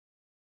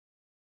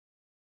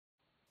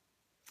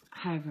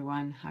Hi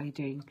everyone, how are you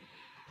doing?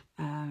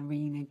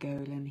 Rina,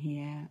 Golan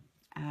here.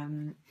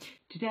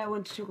 Today I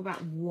want to talk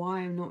about why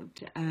I'm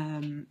not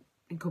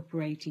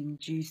incorporating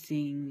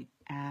juicing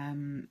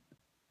and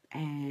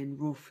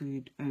raw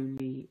food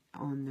only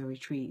on the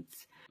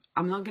retreats.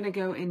 I'm not going to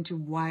go into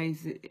why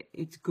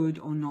it's good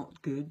or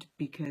not good,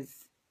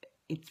 because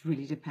it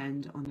really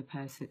depends on the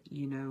person,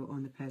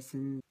 on the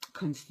person's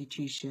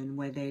constitution,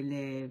 where they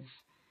live,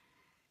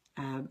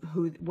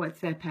 what's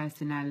their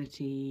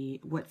personality,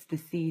 what's the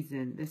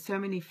season. There's so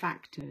many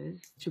factors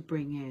to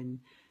bring in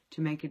to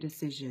make a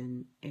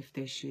decision if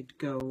they should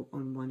go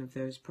on one of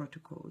those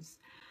protocols.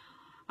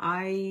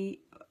 I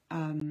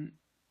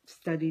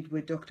studied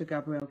with Dr.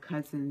 Gabriel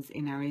Cousins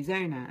in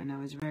Arizona, and I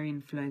was very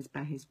influenced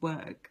by his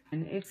work.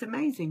 And it's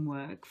amazing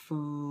work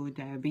for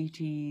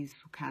diabetes,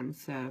 for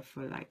cancer,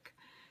 for like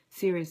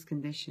serious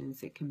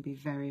conditions. It can be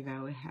very,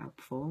 very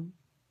helpful.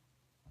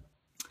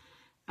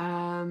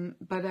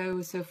 But I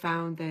also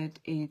found that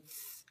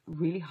it's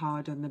really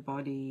hard on the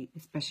body,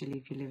 especially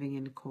if you're living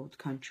in cold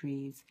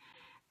countries.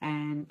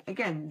 And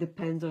again,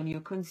 depends on your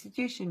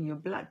constitution, your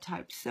blood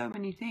type, so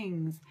many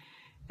things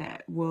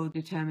that will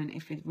determine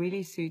if it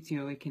really suits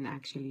you or it can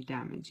actually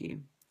damage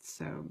you.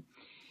 So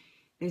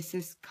this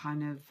is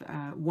kind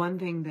of one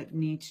thing that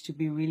needs to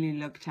be really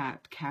looked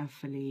at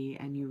carefully,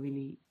 and you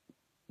really,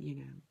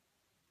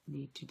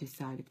 need to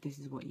decide if this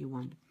is what you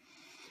want.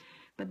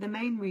 But the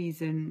main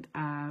reason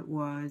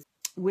was,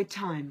 with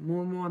time,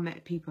 more and more I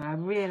met people, I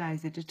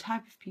realized that the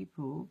type of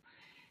people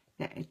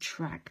that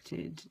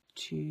attracted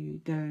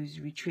to those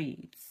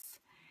retreats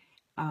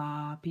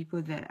are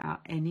people that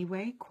are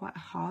anyway quite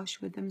harsh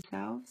with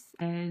themselves.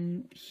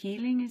 And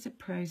healing is a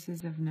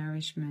process of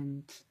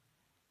nourishment,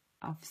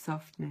 of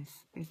softness.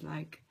 It's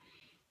like,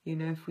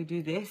 if we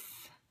do this,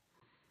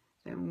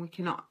 then we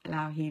cannot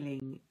allow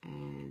healing.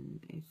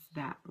 And it's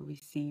that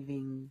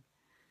receiving,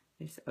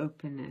 this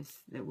openness,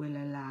 that will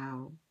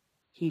allow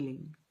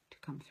healing to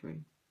come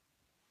through.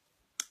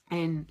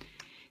 And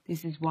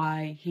this is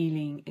why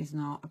healing is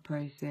not a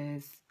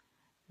process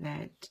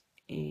that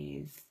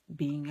is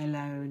being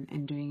alone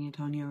and doing it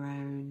on your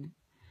own.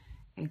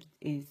 It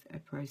is a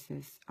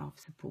process of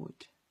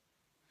support.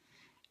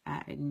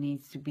 It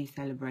needs to be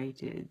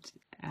celebrated,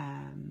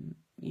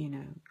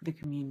 the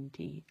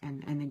community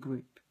and the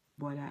group.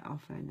 What I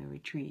offer in the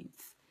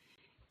retreats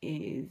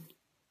is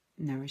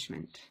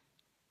nourishment.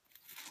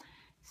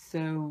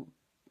 So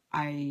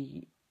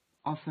I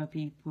offer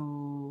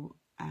people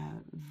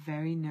a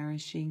very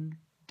nourishing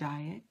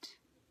diet.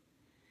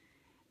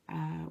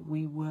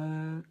 We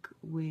work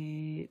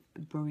with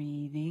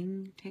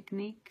breathing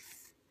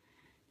techniques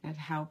that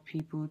help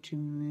people to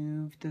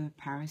move the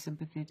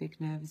parasympathetic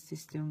nervous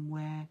system,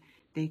 where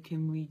they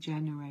can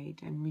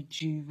regenerate and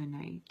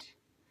rejuvenate.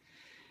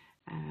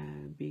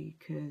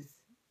 Because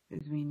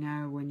as we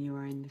know, when you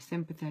are in the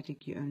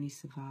sympathetic, you only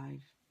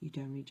survive, you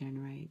don't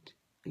regenerate,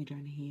 you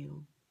don't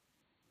heal.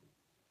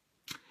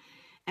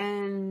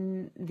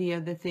 And the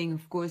other thing,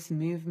 of course,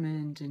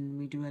 movement, and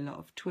we do a lot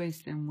of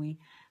twists, and we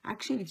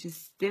actually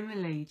just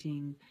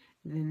stimulating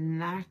the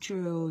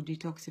natural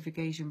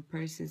detoxification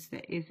process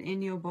that is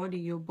in your body.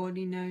 Your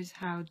body knows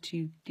how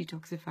to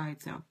detoxify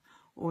itself.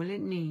 All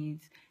it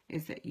needs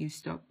is that you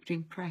stop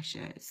putting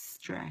pressure,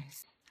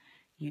 stress,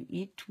 you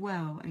eat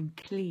well and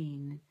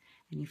clean,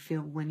 and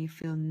when you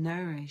feel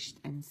nourished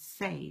and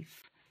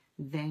safe,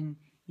 then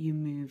you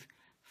move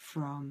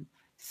from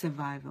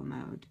survival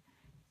mode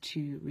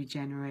to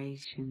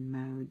regeneration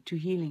mode, to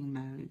healing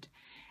mode.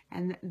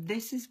 And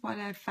this is what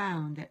I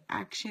found, that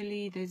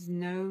actually there's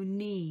no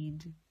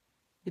need,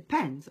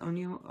 depends on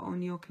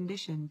your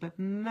condition, but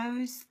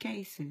most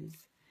cases,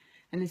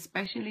 and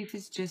especially if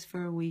it's just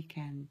for a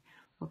weekend,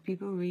 what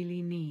people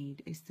really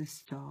need is to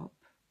stop,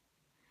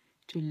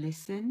 to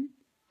listen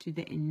to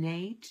the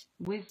innate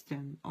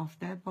wisdom of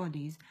their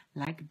bodies.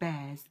 Like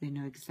bears, they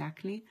know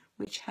exactly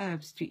which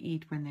herbs to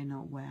eat when they're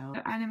not well.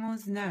 The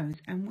animals knows,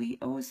 and we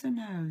also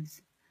knows.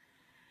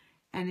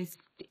 And it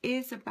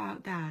is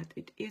about that.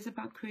 It is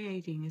about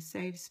creating a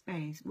safe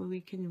space where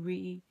we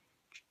can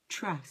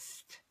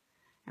trust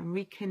and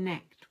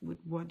reconnect with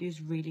what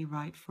is really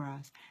right for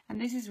us.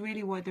 And this is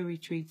really what the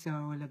retreats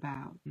are all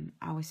about.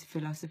 Our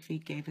philosophy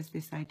gave us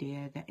this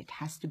idea that it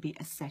has to be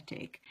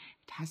ascetic.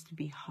 It has to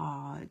be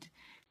hard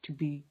to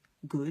be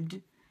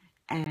good.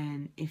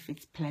 And if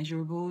it's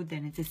pleasurable,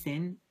 then it's a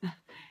sin.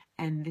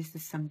 And this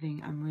is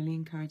something I'm really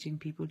encouraging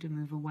people to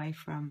move away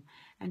from,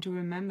 and to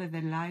remember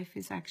that life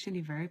is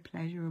actually very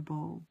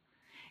pleasurable.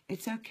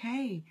 It's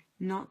okay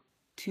not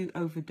to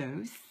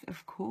overdose,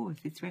 of course,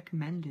 it's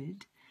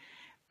recommended,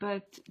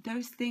 but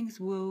those things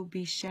will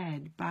be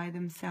shed by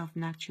themselves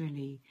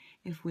naturally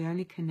if we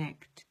only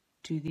connect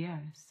to the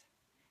earth,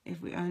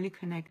 if we only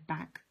connect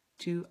back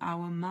to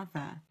our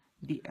mother,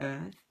 the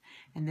earth,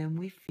 and then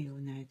we feel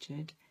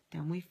nurtured,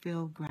 then we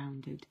feel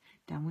grounded,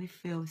 then we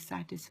feel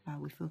satisfied,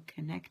 we feel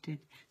connected,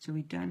 so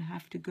we don't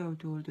have to go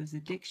to all those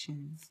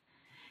addictions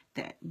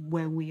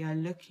where we are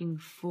looking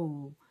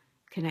for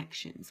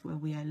connections, where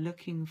we are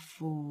looking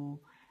for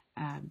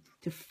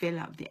to fill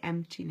up the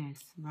emptiness,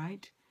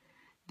 right?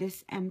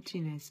 this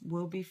emptiness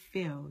will be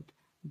filled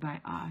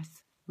by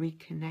us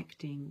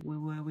reconnecting with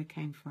where we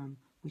came from,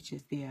 which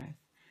is the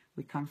earth.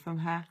 We come from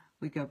her,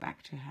 we go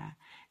back to her.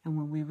 And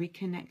when we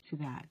reconnect to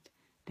that,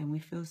 then we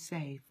feel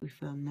safe, we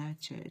feel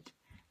nurtured,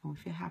 and we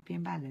feel happy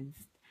and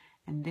balanced.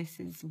 And this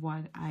is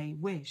what I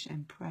wish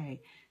and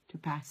pray to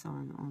pass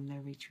on the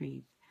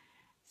retreat.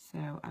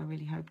 So I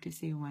really hope to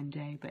see you one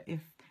day. But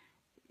if,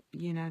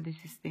 this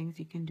is things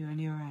you can do on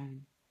your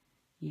own,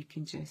 you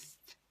can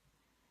just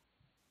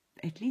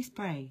at least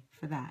pray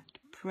for that.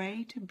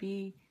 Pray to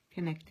be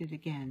connected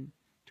again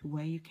to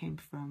where you came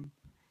from,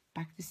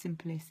 back to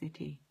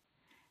simplicity,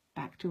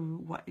 back to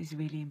what is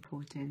really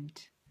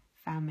important: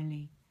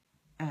 family,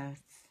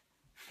 earth,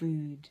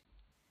 food,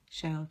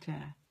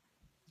 shelter,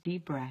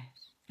 deep breath,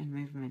 and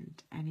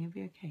movement. And you'll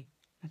be okay.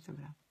 That's all.